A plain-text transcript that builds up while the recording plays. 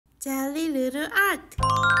jellyloulouart.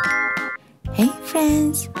 Hey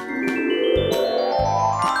friends!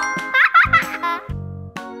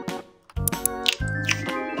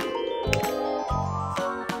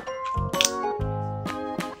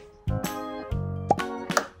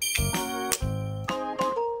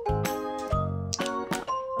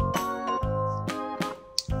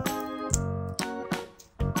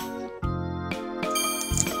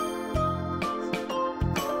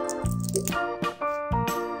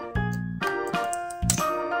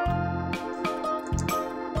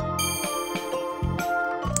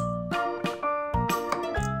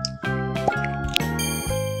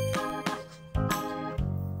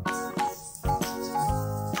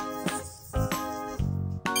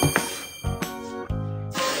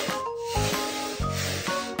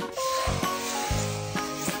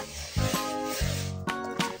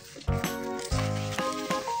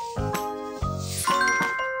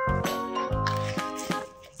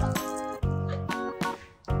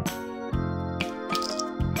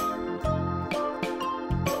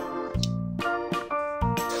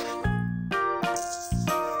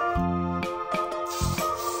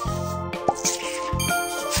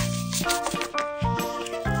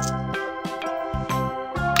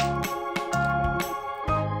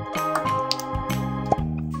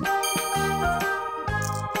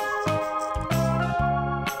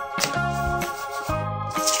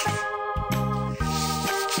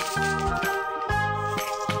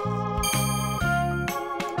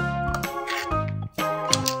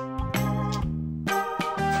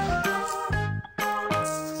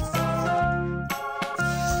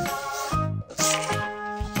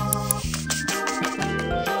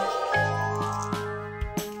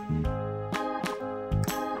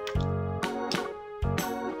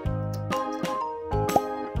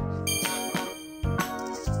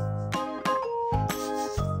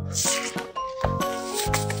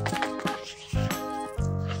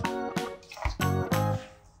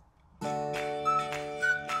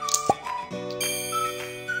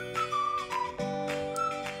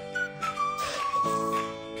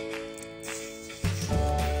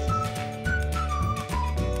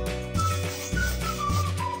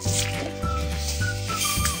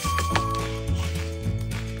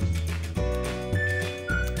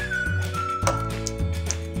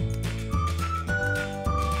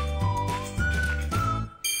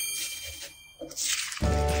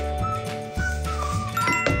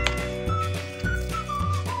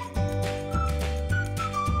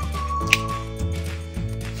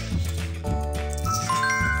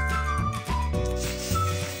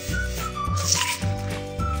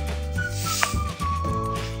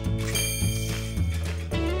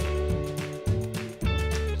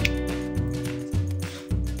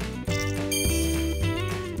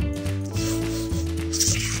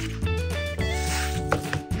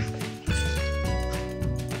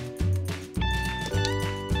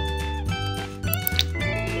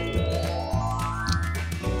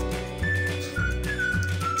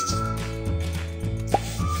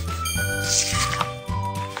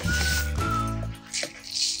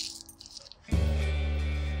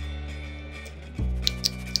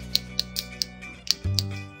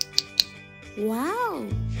 Wow!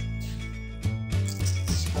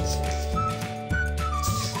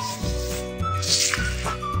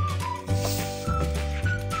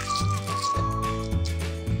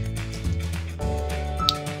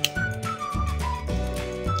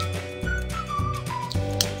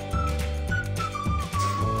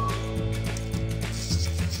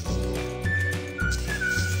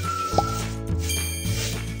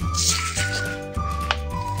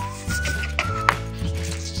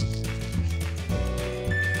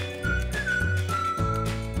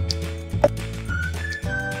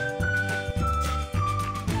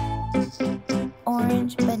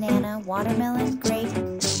 Orange, banana, watermelon, grape,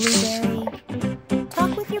 blueberry.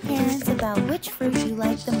 Talk with your parents about which fruit you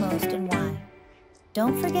like the most and why.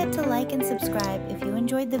 Don't forget to like and subscribe if you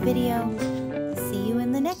enjoyed the video. See you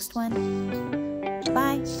in the next one.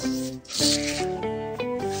 Bye.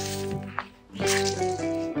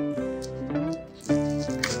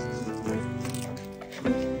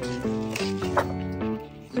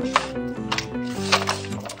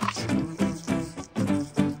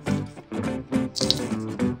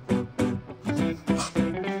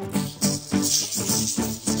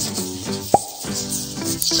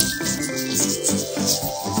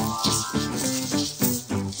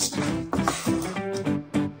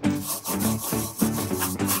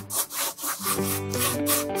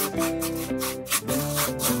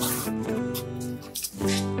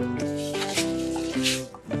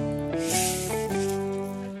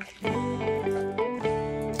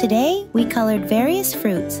 colored various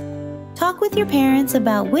fruits. Talk with your parents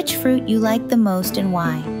about which fruit you like the most and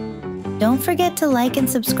why. Don't forget to like and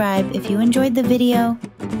subscribe if you enjoyed the video.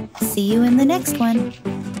 See you in the next one.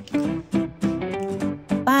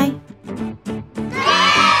 Bye.